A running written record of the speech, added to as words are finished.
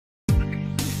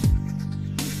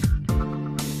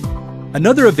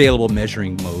Another available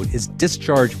measuring mode is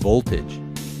discharge voltage.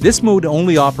 This mode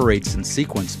only operates in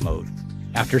sequence mode.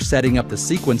 After setting up the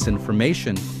sequence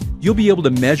information, you'll be able to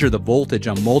measure the voltage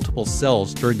on multiple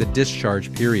cells during the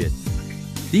discharge period.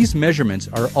 These measurements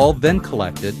are all then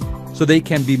collected so they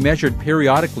can be measured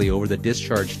periodically over the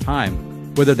discharge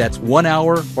time, whether that's 1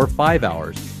 hour or 5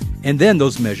 hours, and then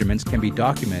those measurements can be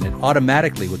documented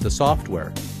automatically with the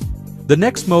software. The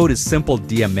next mode is simple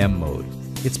DMM mode.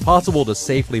 It's possible to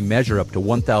safely measure up to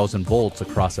 1000 volts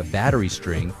across a battery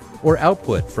string or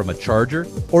output from a charger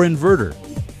or inverter.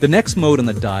 The next mode on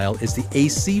the dial is the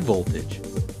AC voltage.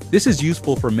 This is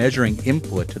useful for measuring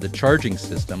input to the charging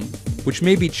system, which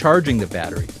may be charging the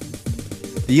battery.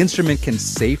 The instrument can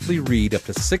safely read up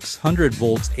to 600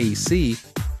 volts AC.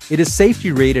 It is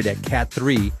safety rated at Cat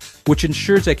 3, which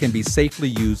ensures it can be safely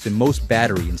used in most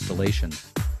battery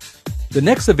installations. The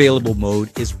next available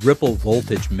mode is ripple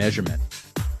voltage measurement.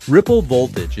 Ripple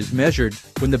voltage is measured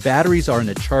when the batteries are in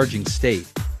a charging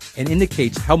state and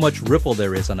indicates how much ripple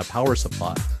there is on a power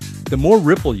supply. The more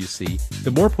ripple you see,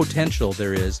 the more potential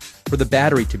there is for the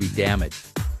battery to be damaged.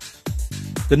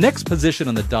 The next position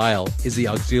on the dial is the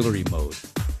auxiliary mode.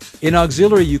 In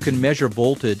auxiliary, you can measure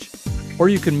voltage, or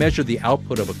you can measure the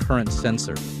output of a current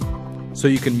sensor. So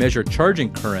you can measure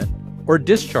charging current or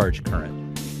discharge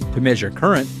current. To measure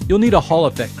current, you'll need a Hall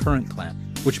effect current clamp,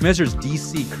 which measures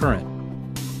DC current.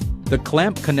 The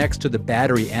clamp connects to the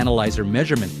battery analyzer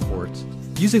measurement ports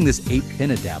using this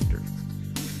 8-pin adapter.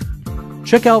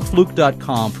 Check out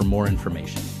Fluke.com for more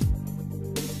information.